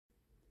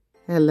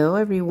Hello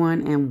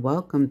everyone and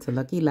welcome to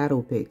Lucky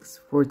Lotto Picks.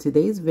 For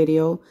today's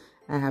video,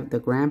 I have the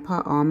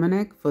Grandpa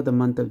Almanac for the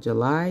month of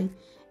July.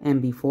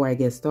 And before I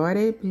get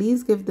started,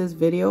 please give this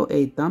video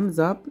a thumbs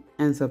up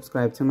and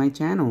subscribe to my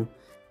channel.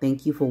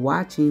 Thank you for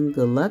watching.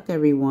 Good luck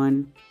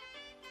everyone.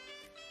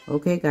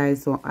 Okay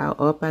guys, so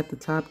up at the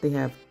top they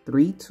have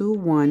 3, 2,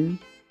 1,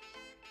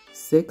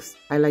 6.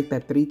 I like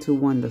that 3, 2,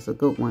 1. That's a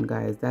good one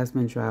guys. That's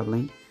been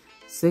traveling.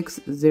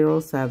 6, 0,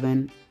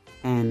 7.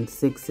 And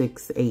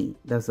 668.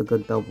 That's a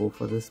good double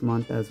for this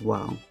month as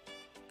well.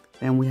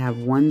 Then we have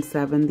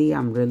 170.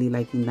 I'm really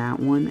liking that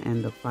one.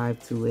 And the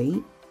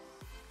 528.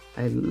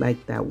 I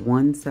like that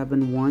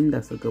 171.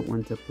 That's a good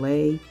one to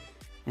play.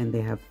 And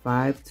they have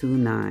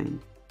 529.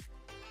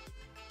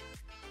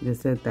 They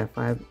said that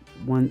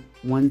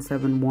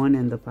 171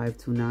 and the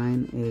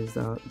 529 is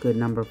a good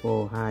number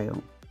for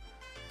Ohio.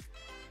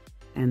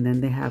 And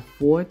then they have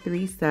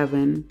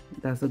 437.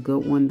 That's a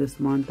good one this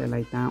month. I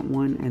like that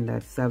one. And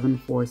that's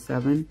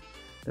 747.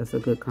 That's a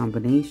good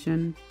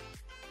combination.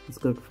 It's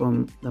good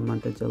for the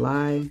month of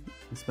July,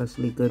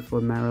 especially good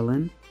for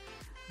Maryland.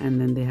 And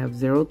then they have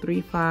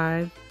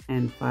 035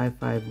 and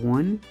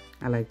 551.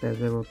 I like that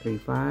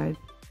 035.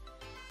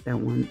 That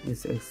one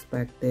is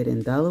expected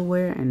in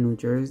Delaware and New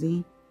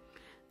Jersey.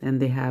 Then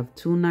they have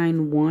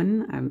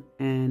 291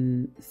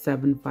 and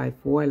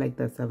 754. I like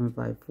that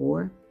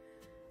 754.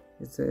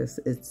 It says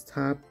it's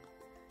top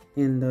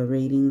in the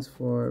ratings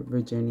for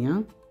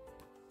Virginia.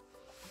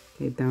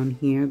 Okay, down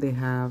here they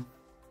have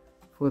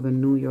for the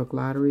New York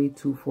Lottery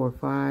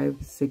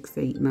 245,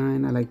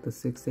 689. I like the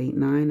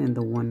 689 and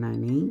the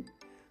 198.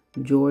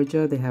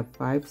 Georgia, they have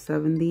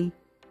 570.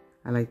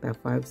 I like that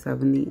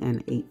 570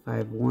 and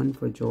 851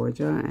 for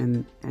Georgia.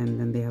 And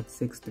then they have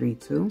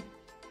 632.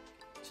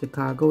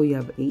 Chicago, you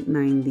have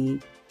 890.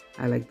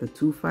 I like the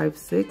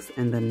 256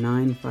 and the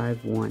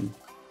 951.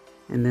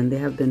 And then they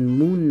have the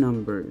moon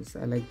numbers.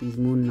 I like these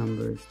moon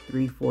numbers.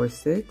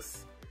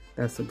 346.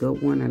 That's a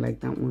good one. I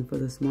like that one for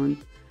this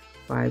month.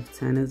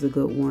 510 is a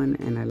good one.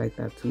 And I like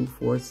that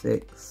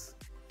 246.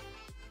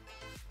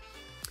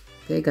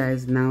 Okay,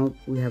 guys. Now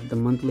we have the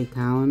monthly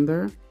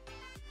calendar.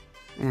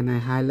 And I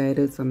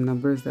highlighted some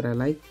numbers that I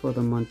like for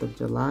the month of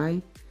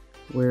July.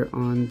 We're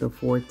on the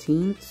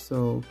 14th.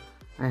 So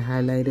I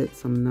highlighted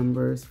some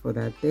numbers for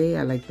that day.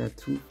 I like that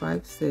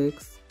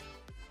 256.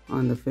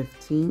 On the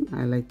 15th,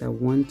 I like that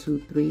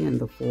 123 and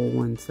the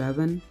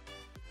 417.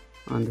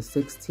 On the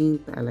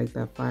 16th, I like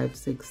that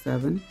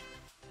 567.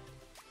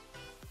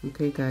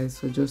 Okay, guys,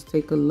 so just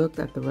take a look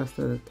at the rest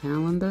of the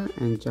calendar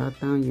and jot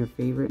down your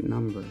favorite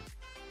number.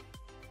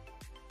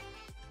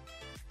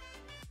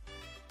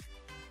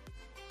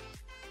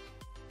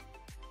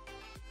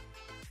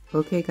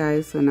 Okay,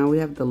 guys, so now we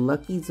have the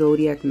lucky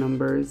zodiac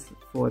numbers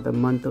for the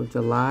month of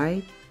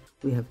July.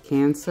 We have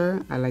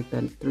Cancer. I like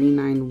that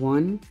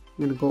 391.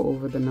 I'm going to go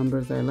over the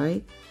numbers I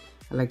like.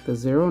 I like the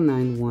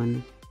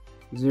 091,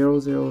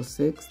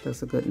 006.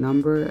 That's a good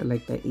number. I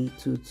like the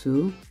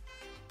 822.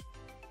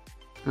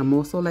 I'm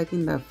also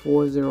liking that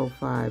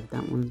 405.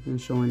 That one's been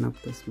showing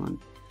up this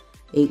month.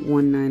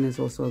 819 is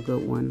also a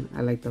good one.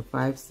 I like the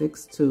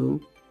 562,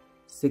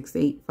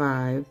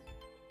 685,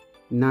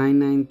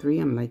 993.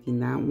 I'm liking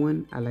that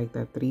one. I like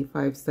that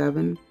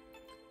 357.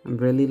 I'm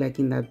really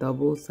liking that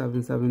double,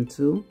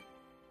 772.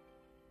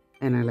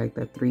 And I like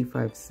that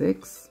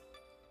 356.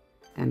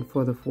 And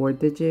for the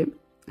 4-digit,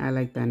 I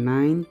like that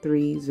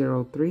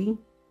 9303,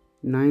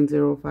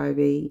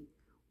 9058,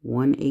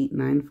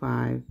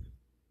 1895.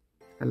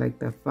 I like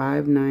that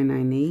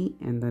 5998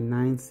 and the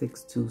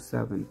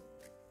 9627.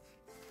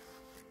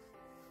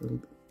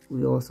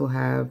 We also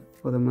have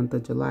for the month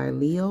of July,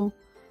 Leo,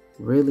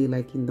 really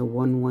liking the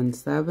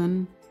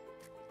 117.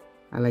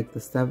 I like the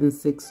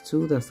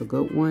 762, that's a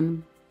good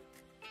one.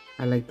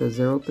 I like the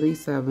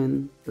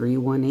 037,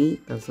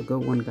 318, that's a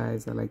good one,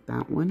 guys. I like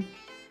that one.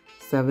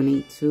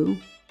 782.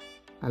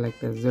 I like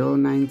that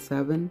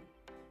 097.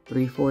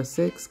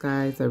 346,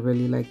 guys. I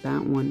really like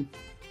that one.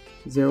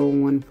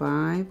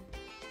 015.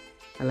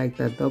 I like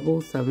that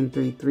double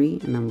 733,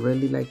 and I'm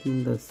really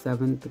liking the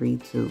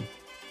 732.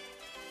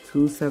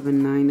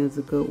 279 is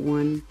a good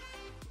one,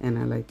 and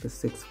I like the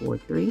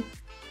 643.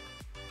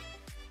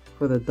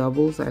 For the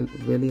doubles, I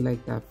really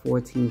like that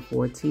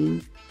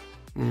 1414,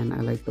 and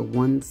I like the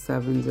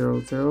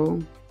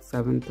 1700,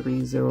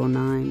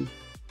 7309.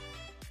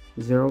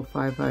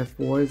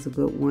 0554 is a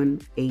good one.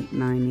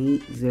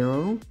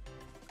 8980.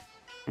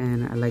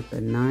 And I like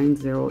the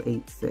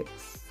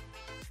 9086.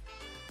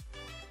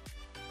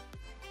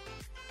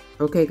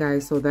 Okay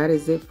guys, so that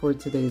is it for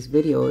today's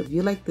video. If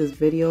you like this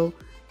video,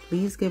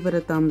 please give it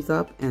a thumbs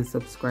up and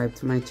subscribe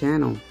to my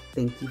channel.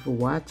 Thank you for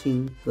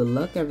watching. Good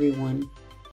luck everyone.